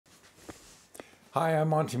Hi, I'm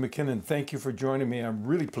Monty McKinnon. Thank you for joining me. I'm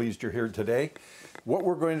really pleased you're here today. What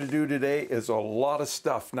we're going to do today is a lot of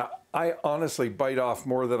stuff. Now, I honestly bite off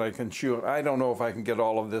more than I can chew. I don't know if I can get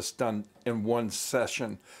all of this done in one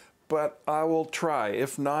session, but I will try.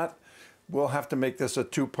 If not, we'll have to make this a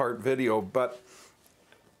two-part video, but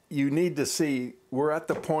you need to see, we're at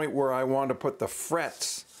the point where I want to put the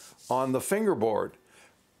frets on the fingerboard,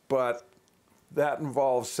 but that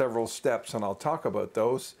involves several steps, and I'll talk about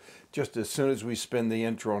those just as soon as we spin the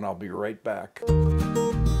intro, and I'll be right back.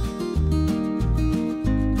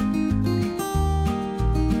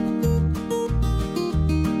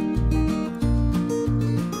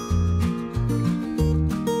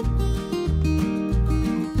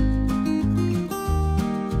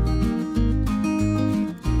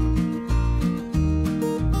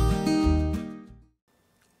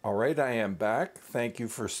 All right, I am back. Thank you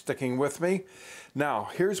for sticking with me. Now,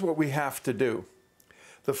 here's what we have to do.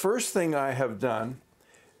 The first thing I have done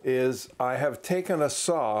is I have taken a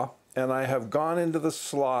saw and I have gone into the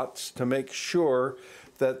slots to make sure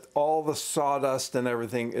that all the sawdust and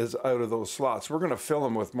everything is out of those slots. We're going to fill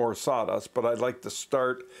them with more sawdust, but I'd like to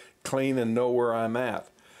start clean and know where I'm at.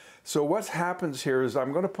 So what happens here is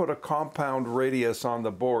I'm going to put a compound radius on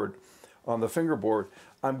the board, on the fingerboard.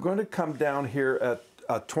 I'm going to come down here at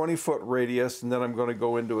a 20-foot radius, and then I'm going to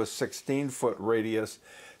go into a 16-foot radius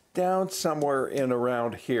down somewhere in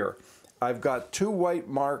around here. I've got two white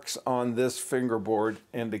marks on this fingerboard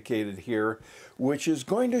indicated here, which is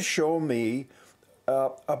going to show me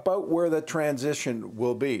about where the transition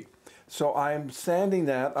will be. So I'm sanding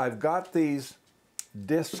that. I've got these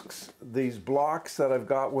discs, these blocks that I've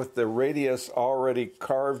got with the radius already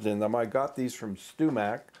carved in them. I got these from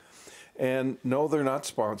Stumac. And no, they're not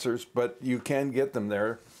sponsors, but you can get them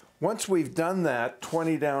there. Once we've done that,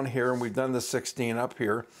 20 down here, and we've done the 16 up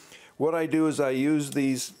here, what I do is I use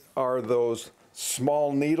those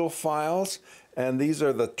small needle files, and these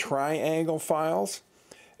are the triangle files.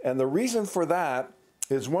 And the reason for that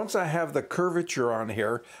is once I have the curvature on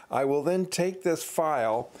here, I will then take this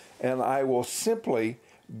file and I will simply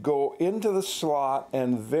go into the slot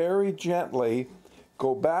and very gently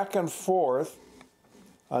go back and forth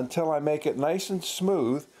until I make it nice and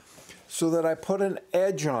smooth so that I put an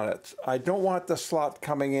edge on it. I don't want the slot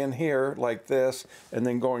coming in here like this and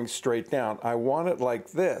then going straight down. I want it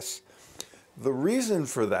like this. The reason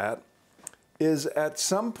for that is at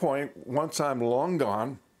some point, once I'm long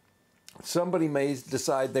gone, somebody may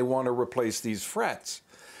decide they want to replace these frets.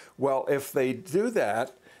 Well, if they do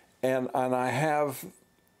that, and I have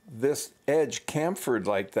this edge chamfered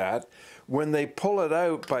like that, when they pull it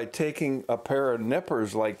out by taking a pair of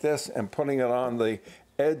nippers like this and putting it on the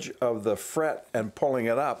edge of the fret and pulling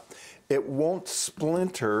it up, it won't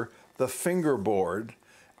splinter the fingerboard,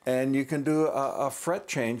 and you can do a fret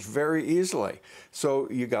change very easily. So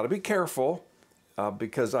you got to be careful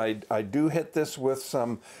because I do hit this with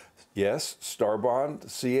some, yes, Starbond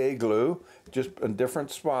CA glue, just in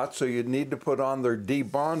different spots, so you need to put on their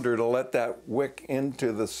debonder to let that wick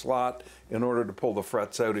into the slot in order to pull the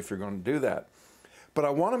frets out if you're going to do that. But I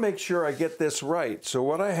want to make sure I get this right. So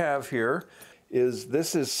what I have here is,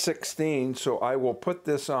 this is 16, so I will put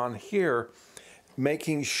this on here,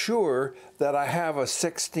 making sure that I have a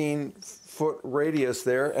 16-foot radius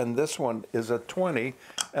there, and this one is a 20,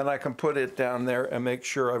 and I can put it down there and make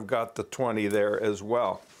sure I've got the 20 there as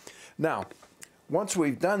well. Now, once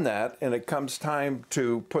we've done that and it comes time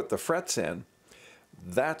to put the frets in,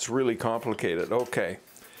 that's really complicated. Okay,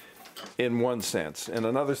 in one sense. In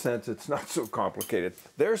another sense, it's not so complicated.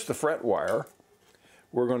 There's the fret wire.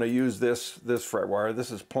 We're going to use this fret wire.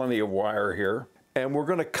 This is plenty of wire here. And we're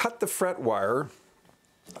going to cut the fret wire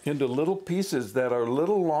into little pieces that are a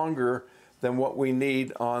little longer than what we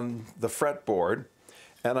need on the fretboard.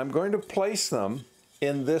 And I'm going to place them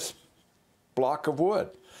in this block of wood.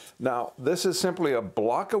 Now, this is simply a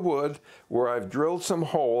block of wood where I've drilled some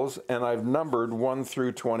holes and I've numbered 1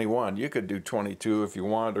 through 21. You could do 22 if you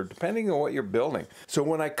want, or depending on what you're building. So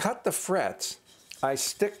when I cut the frets, I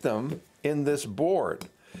stick them in this board,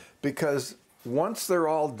 because once they're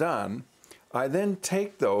all done, I then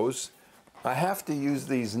take those, I have to use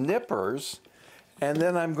these nippers, and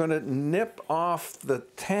then I'm going to nip off the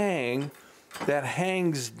tang that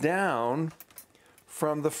hangs down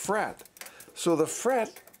from the fret. So the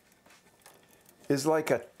fret is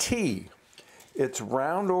like a T. It's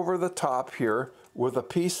round over the top here with a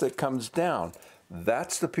piece that comes down.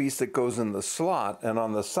 That's the piece that goes in the slot, and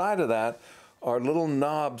on the side of that are little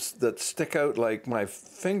knobs that stick out like my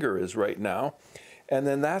finger is right now, and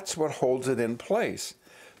then that's what holds it in place.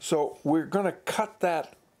 So we're going to cut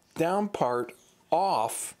that down part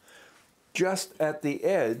off just at the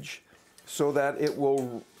edge, so that it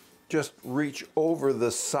will just reach over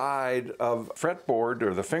the side of fretboard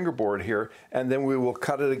or the fingerboard here, and then we will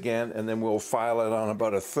cut it again, and then we'll file it on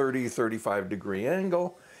about a 30-35 degree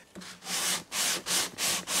angle.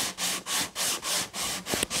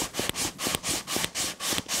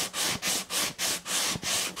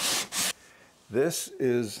 This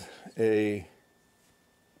is a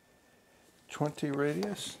 20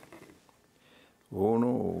 radius. Oh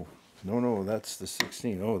no, no, that's the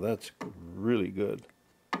 16. Oh, that's really good.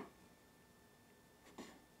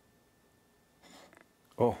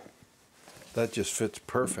 Oh, that just fits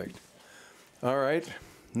perfect. All right,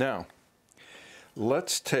 now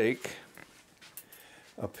let's take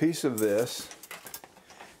a piece of this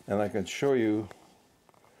and I can show you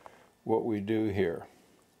what we do here.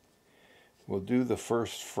 We'll do the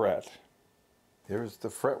first fret. Here's the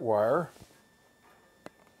fret wire.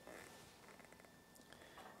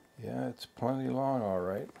 Yeah, it's plenty long, all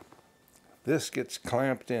right. This gets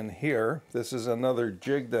clamped in here. This is another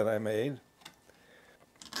jig that I made.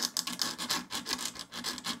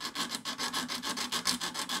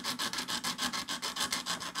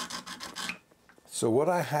 So what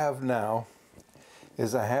I have now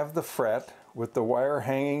is I have the fret with the wire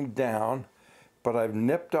hanging down, but I've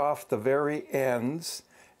nipped off the very ends,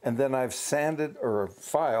 and then I've sanded or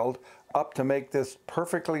filed up to make this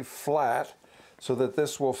perfectly flat so that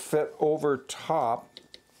this will fit over top.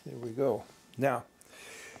 There we go. Now,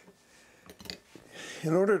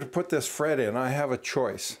 in order to put this fret in, I have a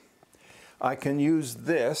choice. I can use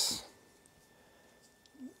this.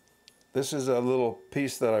 This is a little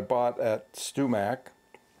piece that I bought at Stumac,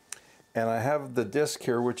 and I have the disc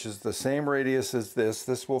here, which is the same radius as this.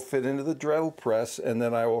 This will fit into the drill press, and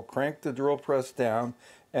then I will crank the drill press down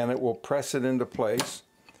and it will press it into place.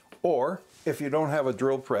 Or if you don't have a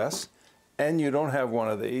drill press and you don't have one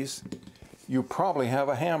of these, you probably have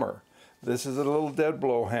a hammer. This is a little dead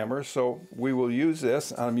blow hammer, so we will use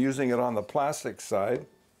this. I'm using it on the plastic side.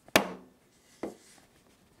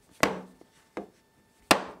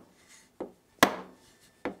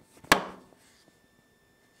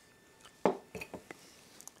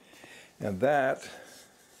 And that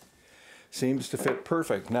seems to fit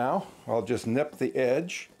perfect. Now I'll just nip the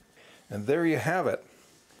edge, and there you have it.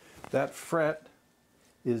 That fret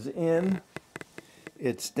is in.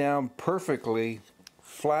 It's down perfectly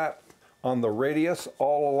flat on the radius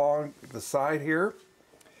all along the side here,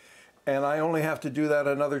 and I only have to do that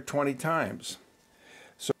another 20 times.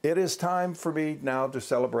 So it is time for me now to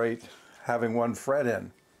celebrate having one fret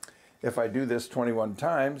in. If I do this 21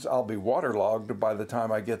 times, I'll be waterlogged by the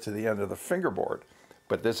time I get to the end of the fingerboard.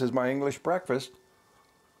 But this is my English breakfast.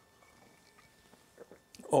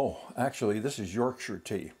 Oh, actually, this is Yorkshire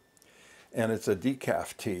tea. And it's a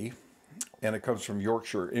decaf tea. And it comes from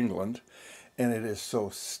Yorkshire, England. And it is so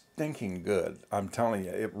stinking good. I'm telling you,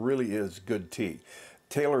 it really is good tea.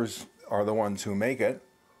 Taylors are the ones who make it.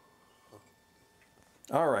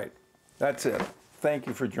 All right, that's it. Thank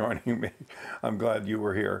you for joining me. I'm glad you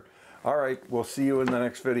were here. All right, we'll see you in the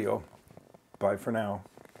next video. Bye for now.